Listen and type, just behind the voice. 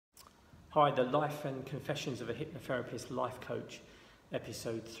Hi, the Life and Confessions of a Hypnotherapist Life Coach,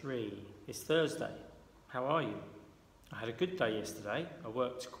 episode 3. It's Thursday. How are you? I had a good day yesterday. I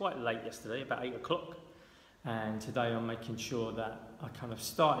worked quite late yesterday, about 8 o'clock. And today I'm making sure that I kind of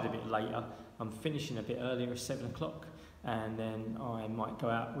started a bit later. I'm finishing a bit earlier at 7 o'clock. And then I might go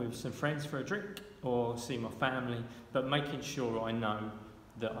out with some friends for a drink or see my family. But making sure I know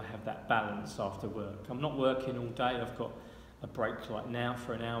that I have that balance after work. I'm not working all day. I've got a break like now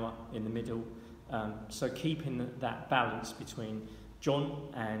for an hour in the middle. So keeping that balance between John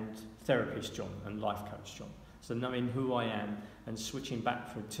and therapist John and life coach John. So knowing who I am and switching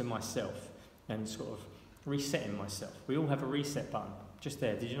back to myself and sort of resetting myself. We all have a reset button just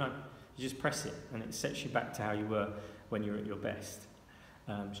there. Did you know? You just press it and it sets you back to how you were when you're at your best.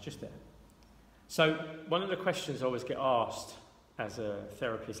 It's just there. So one of the questions I always get asked as a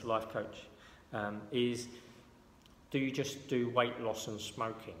therapist life coach is, do you just do weight loss and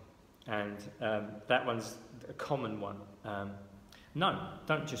smoking? And that one's a common one. No,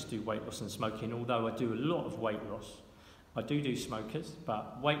 don't just do weight loss and smoking, although I do a lot of weight loss. I do smokers,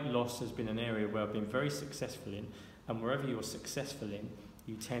 but weight loss has been an area where I've been very successful in, and wherever you're successful in,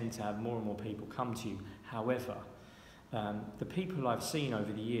 you tend to have more and more people come to you. However, the people I've seen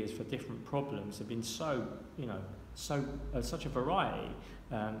over the years for different problems have been such a variety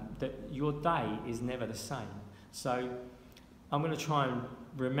that your day is never the same. So I'm going to try and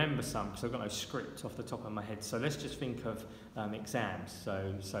remember some because I've got no script off the top of my head. So let's just think of exams.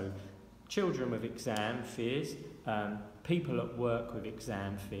 So children with exam fears, people at work with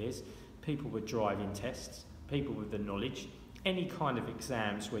exam fears, people with driving tests, people with the knowledge, any kind of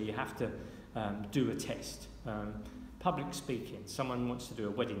exams where you have to do a test. Public speaking, someone wants to do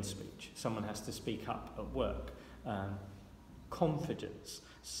a wedding speech, someone has to speak up at work. Confidence,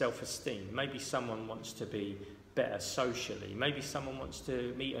 self-esteem, maybe someone wants to be better socially, maybe someone wants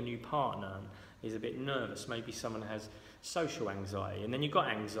to meet a new partner and is a bit nervous, maybe someone has social anxiety, and then you've got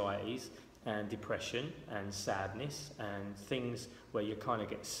anxieties and depression and sadness and things where you kind of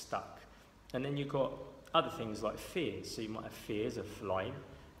get stuck. And then you've got other things like fears, so you might have fears of flying,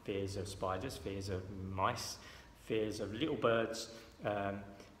 fears of spiders, fears of mice, fears of little birds,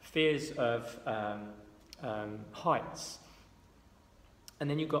 fears of heights. And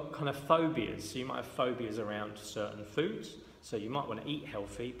then you've got kind of phobias. So you might have phobias around certain foods. So you might want to eat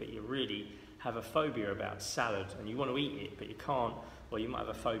healthy, but you really have a phobia about salad and you want to eat it, but you can't. Or you might have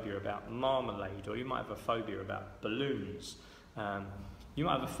a phobia about marmalade, or you might have a phobia about balloons. You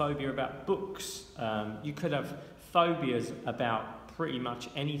might have a phobia about books. You could have phobias about pretty much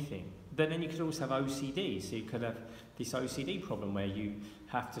anything. Then you could also have OCD. So you could have this OCD problem where you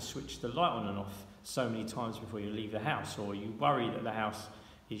have to switch the light on and off so many times before you leave the house, or you worry that the house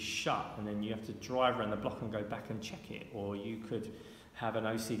is shut and then you have to drive around the block and go back and check it, or you could have an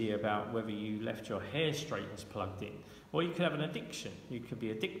OCD about whether you left your hair straighteners plugged in, or you could have an addiction. You could be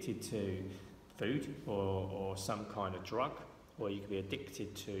addicted to food or some kind of drug, or you could be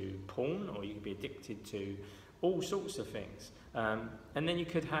addicted to porn, or you could be addicted to all sorts of things. And then you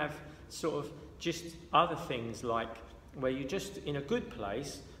could have sort of just other things like where you're just in a good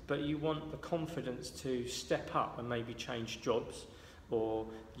place but you want the confidence to step up and maybe change jobs, or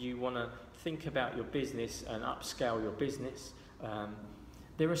you want to think about your business and upscale your business.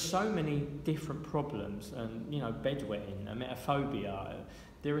 There are so many different problems, and bedwetting, emetophobia.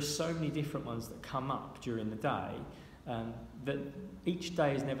 There are so many different ones that come up during the day that each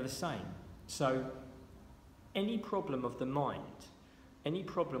day is never the same. So any problem of the mind, any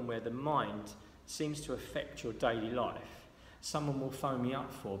problem where the mind seems to affect your daily life, someone will phone me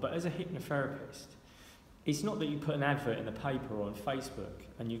up for. But as a hypnotherapist, it's not that you put an advert in the paper or on Facebook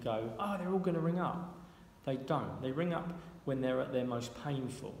and you go, oh, they're all going to ring up. They don't. They ring up when they're at their most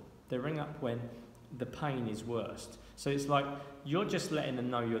painful. They ring up when the pain is worst. So it's like you're just letting them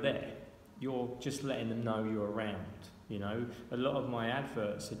know you're there. You're just letting them know you're around. A lot of my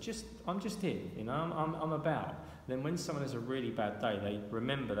adverts are just, I'm just here, I'm about. Then when someone has a really bad day, they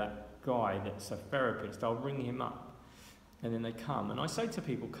remember that guy that's a therapist. I'll ring him up. And then they come, and I say to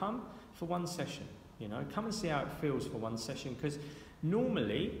people, come for one session, come and see how it feels for one session, because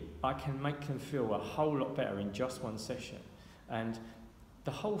normally I can make them feel a whole lot better in just one session. And the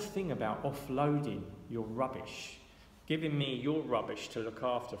whole thing about offloading your rubbish, giving me your rubbish to look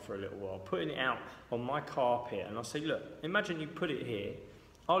after for a little while, putting it out on my carpet, and I say, look, imagine you put it here,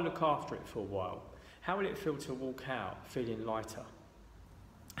 I'll look after it for a while. How will it feel to walk out feeling lighter?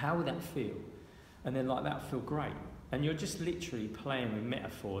 How will that feel? And then like that'll feel great. And you're just literally playing with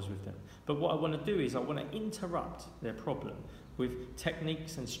metaphors with them. But what I want to do is I want to interrupt their problem with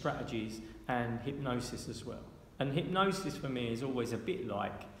techniques and strategies and hypnosis as well. And hypnosis for me is always a bit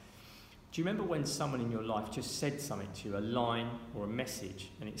like Do you remember when someone in your life just said something to you, a line or a message,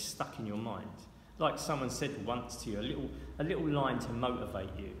 and it stuck in your mind? Like someone said once to you, a little line to motivate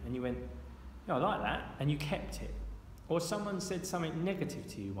you, and you went, "Yeah, I like that," and you kept it. Or someone said something negative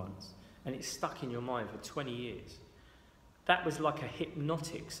to you once, and it stuck in your mind for 20 years. That was like a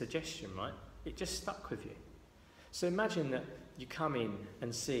hypnotic suggestion, right? It just stuck with you. So imagine that you come in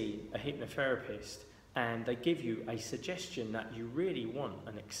and see a hypnotherapist, and they give you a suggestion that you really want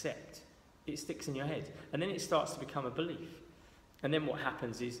and accept. It sticks in your head, and then it starts to become a belief. And then what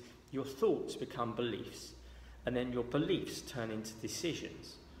happens is your thoughts become beliefs, and then your beliefs turn into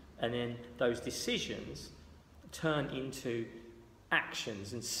decisions, and then those decisions turn into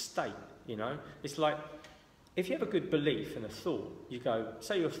actions and state, you know? It's like, if you have a good belief and a thought, you go,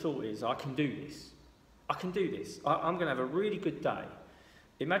 say your thought is, I can do this. I can do this. I'm going to have a really good day.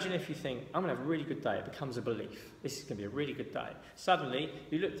 Imagine if you think, I'm going to have a really good day. It becomes a belief. This is going to be a really good day. Suddenly,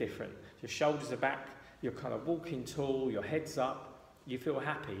 you look different. Your shoulders are back. You're kind of walking tall. Your head's up. You feel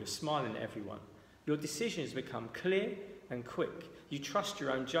happy. You're smiling at everyone. Your decisions become clear and quick. You trust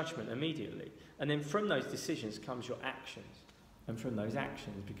your own judgment immediately. And then from those decisions comes your actions. And from those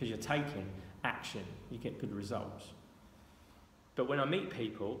actions, because you're taking action, you get good results. But when I meet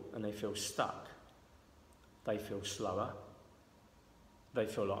people and they feel stuck, they feel slower, they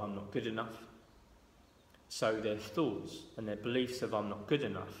feel like I'm not good enough. So their thoughts and their beliefs of I'm not good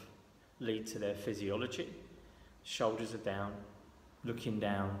enough lead to their physiology. Shoulders are down, looking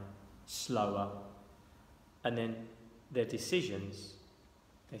down, slower. And then their decisions,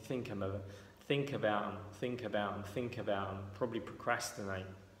 they think about them, probably procrastinate.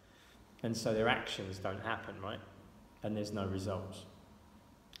 And so their actions don't happen, right? And there's no results.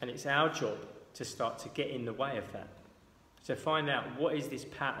 And it's our job to start to get in the way of that. So find out, what is this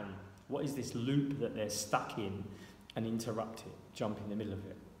pattern? What is this loop that they're stuck in, and interrupt it, jump in the middle of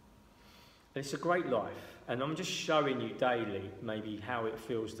it. And it's a great life. And I'm just showing you daily maybe how it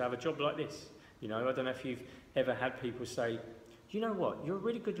feels to have a job like this. You know, I don't know if you've ever had people say, you know what, you're a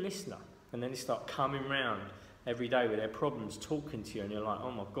really good listener. And then they start coming round every day with their problems, talking to you, and you're like,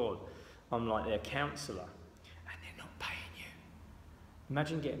 oh my God, I'm like their counsellor. And they're not paying you.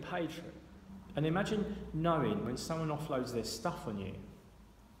 Imagine getting paid for it. And imagine knowing when someone offloads their stuff on you,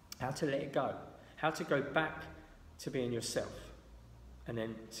 how to let it go, how to go back to being yourself, and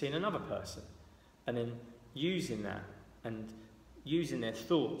then seeing another person, and then using that, and using their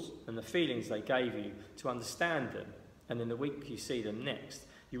thoughts and the feelings they gave you to understand them, and then the week you see them next,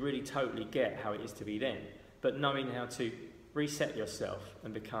 you really totally get how it is to be them, but knowing how to reset yourself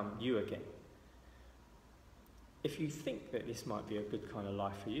and become you again. If you think that this might be a good kind of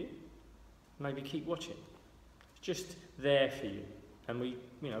life for you, maybe keep watching. It's just there for you. And we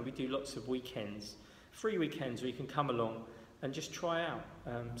do lots of weekends, free weekends, where you can come along and just try out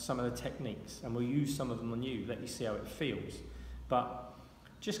some of the techniques, and we'll use some of them on you, let you see how it feels. But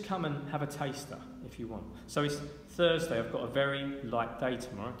just come and have a taster if you want. So it's Thursday, I've got a very light day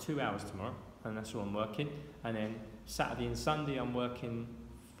tomorrow, 2 hours tomorrow, and that's all I'm working. And then Saturday and Sunday I'm working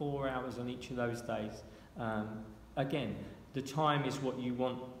 4 hours on each of those days. Again, the time is what you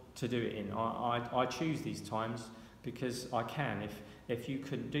want to do it in. I choose these times because I can. If you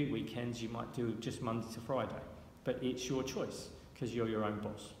couldn't do weekends, you might do just Monday to Friday. But it's your choice because you're your own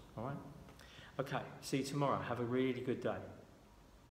boss. All right? Okay, see you tomorrow. Have a really good day.